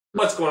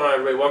What's going on,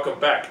 everybody?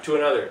 Welcome back to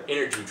another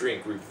energy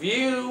drink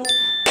review.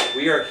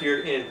 We are here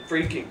in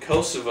freaking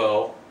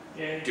Kosovo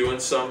doing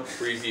some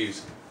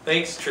reviews.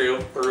 Thanks,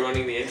 True, for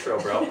ruining the intro,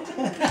 bro.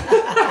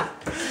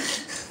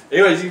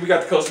 Anyways, we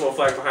got the Kosovo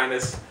flag behind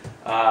us.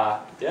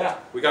 Yeah,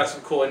 we got some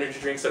cool energy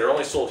drinks that are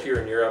only sold here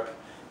in Europe.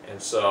 And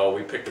so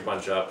we picked a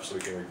bunch up so we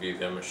can review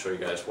them and show you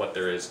guys what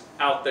there is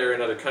out there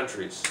in other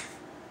countries.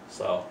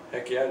 So,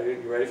 heck yeah,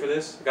 dude. You ready for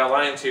this? We got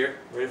Lions here.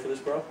 Ready for this,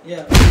 bro?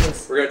 Yeah.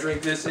 We're going to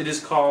drink this. It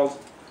is called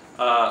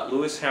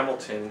Lewis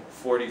Hamilton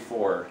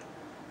 44,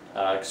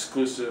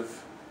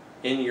 exclusive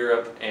in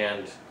Europe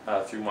and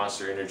through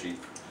Monster Energy.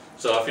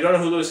 So if you don't know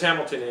who Lewis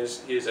Hamilton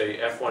is, he is a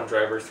F1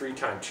 driver,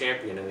 3-time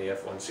champion in the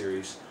F1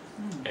 series.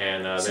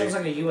 And sounds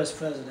like a U.S.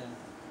 president.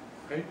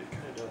 Right? It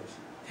kind of does.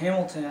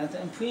 Hamilton.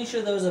 I'm pretty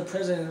sure there was a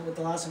president with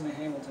the last name of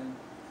Hamilton.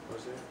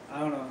 Was there? I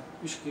don't know.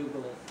 We should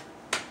Google it.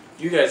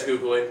 You guys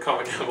Google it and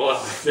comment down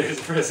below if there's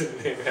a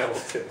president named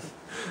Hamilton.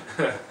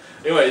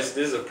 Anyways,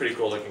 this is a pretty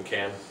cool looking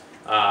can.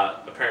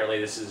 Apparently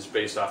this is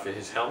based off of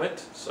his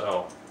helmet,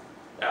 so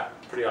yeah,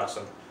 pretty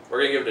awesome. We're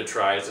going to give it a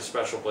try. It's a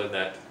special blend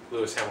that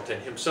Lewis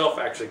Hamilton himself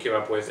actually came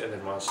up with, and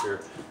then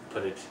Monster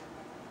put it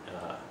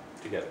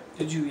together.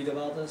 Did you read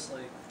about this?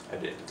 Like, I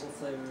did. what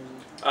flavor is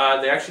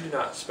it? They actually did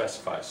not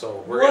specify,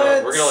 so we're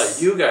gonna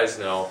let you guys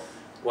know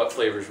what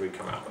flavors we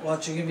come out with.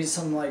 Watch, it could be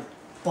some like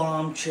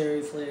bomb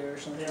cherry flavor or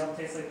something. They all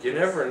taste like You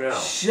never know.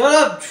 Shut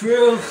up,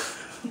 Drew!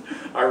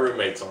 Our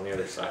roommate's on the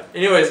other side.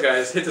 Anyways,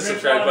 guys, hit the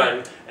subscribe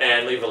button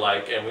and leave a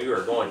like, and we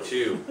are going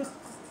to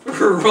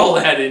roll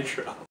that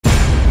intro.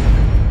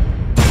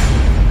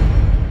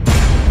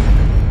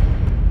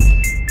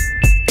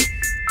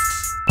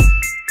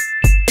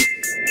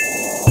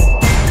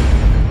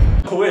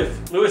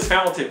 With Lewis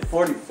Hamilton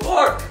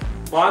 44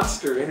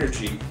 Monster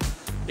Energy,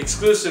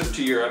 exclusive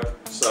to Europe.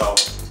 So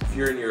if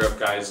you're in Europe,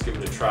 guys, give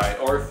it a try.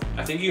 Or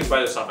I think you can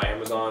buy this off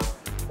Amazon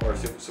or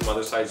some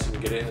other sites you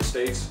can get it in the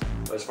States.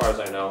 But as far as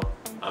I know,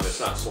 it's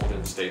not sold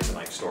in the States in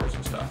like stores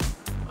and stuff.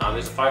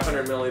 There's a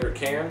 500 milliliter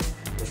can.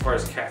 As far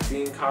as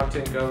caffeine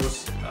content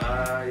goes,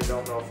 I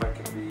don't know if I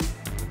can read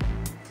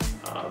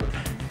the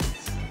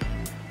packets.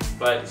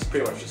 But it's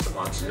pretty much just a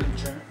Monster.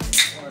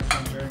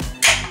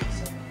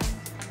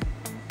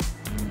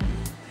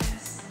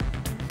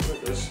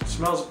 It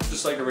smells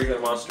just like a regular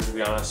Monster, to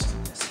be honest.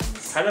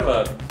 Kind of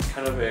a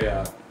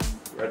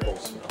Red Bull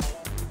smell.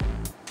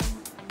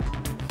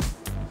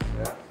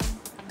 Yeah,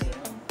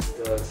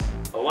 it does.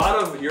 A lot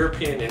of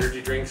European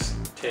energy drinks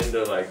tend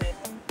to like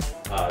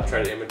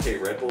try to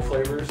imitate Red Bull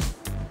flavors.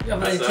 Yeah,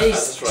 but it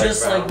tastes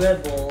just like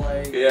Red Bull.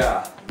 Like.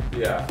 Yeah.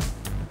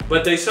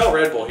 But they sell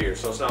Red Bull here,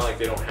 so it's not like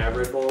they don't have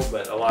Red Bull.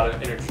 But a lot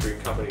of energy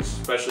drink companies,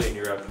 especially in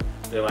Europe,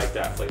 they like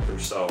that flavor.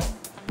 So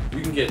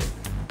you can get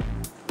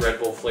Red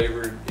Bull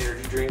flavored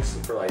energy drinks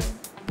for like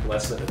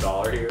less than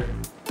 $1 here,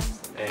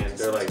 and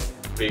they're like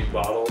big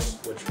bottles,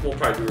 which we'll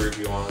probably do a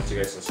review on so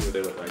you guys can see what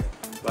they look like.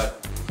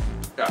 But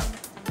yeah,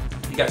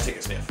 you gotta take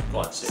a sniff. Go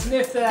on, sniff.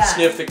 Sniff that.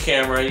 Sniff the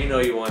camera. You know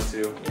you want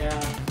to.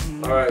 Yeah.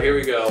 All right, here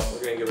we go.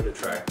 We're gonna give it a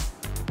try. It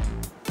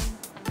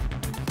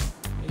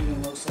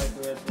even looks like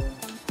the Red Bull.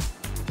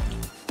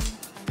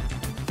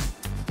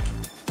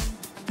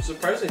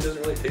 Surprisingly, it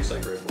doesn't really taste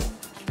like Red Bull.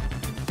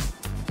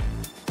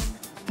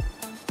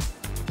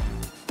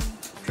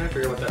 I'm trying to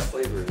figure out what that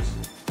flavor is.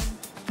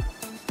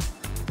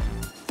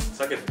 It's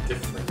like a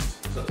different.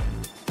 What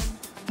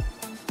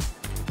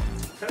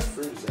kind of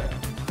fruit is that?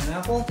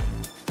 Pineapple?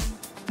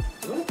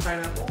 Is that a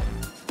pineapple?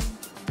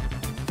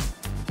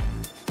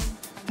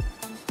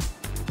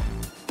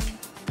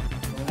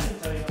 I can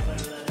tell you what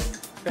flavor that is.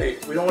 Hey,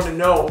 we don't want to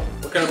know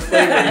what kind of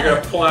flavor you're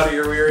gonna pull out of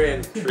your rear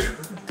end. It's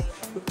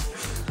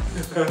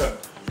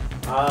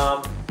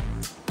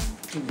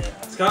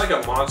kind of like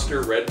a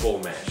Monster Red Bull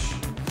mesh.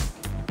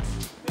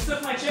 Who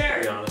took my To chair?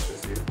 be honest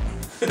with you.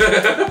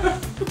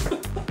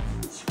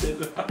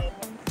 Spit it out.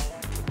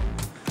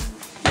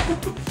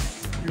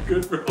 You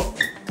good, bro?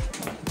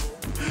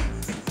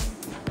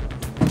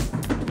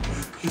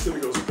 He's gonna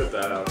go spit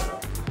that out now.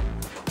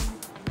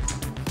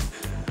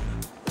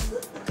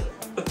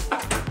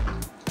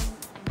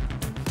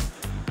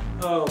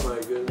 Oh my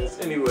goodness.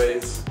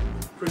 Anyways,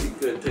 pretty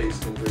good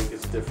tasting drink.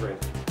 It's different.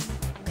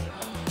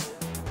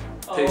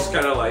 Tastes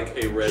kind of like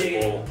a Red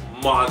Bull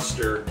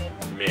Monster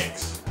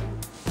mix.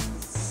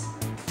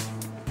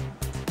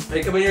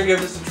 Hey, come in here and give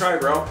this a try,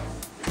 bro.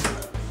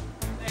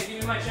 Hey,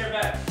 give me my chair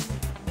back.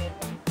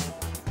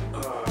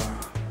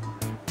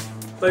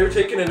 Thought you were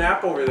taking a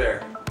nap over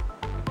there.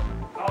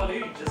 Call of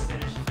Duty just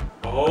finished.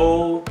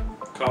 Oh,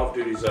 Call of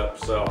Duty's up.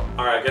 So,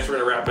 alright, I guess we're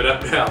gonna wrap it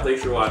up now.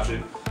 Thanks for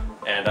watching.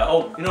 And,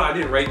 oh, you know, I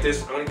didn't rate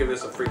this. I'm gonna give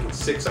this a freaking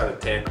 6 out of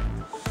 10.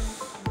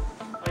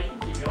 Oh, you can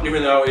keep going.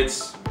 Even though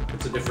it's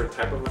a different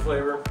type of a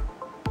flavor.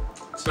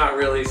 It's not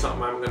really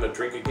something I'm gonna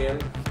drink again.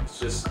 It's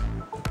just,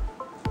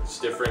 it's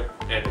different,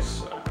 and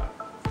it's,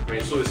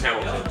 it's Lewis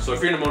Hamilton. So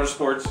if you're into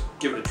motorsports,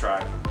 give it a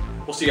try.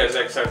 We'll see you guys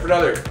next time for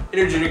another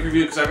energy drink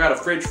review, because I've got a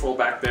fridge full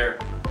back there.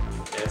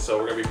 And so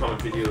we're gonna be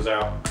pumping videos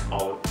out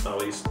at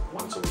least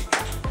once a week.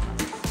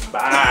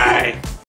 Bye.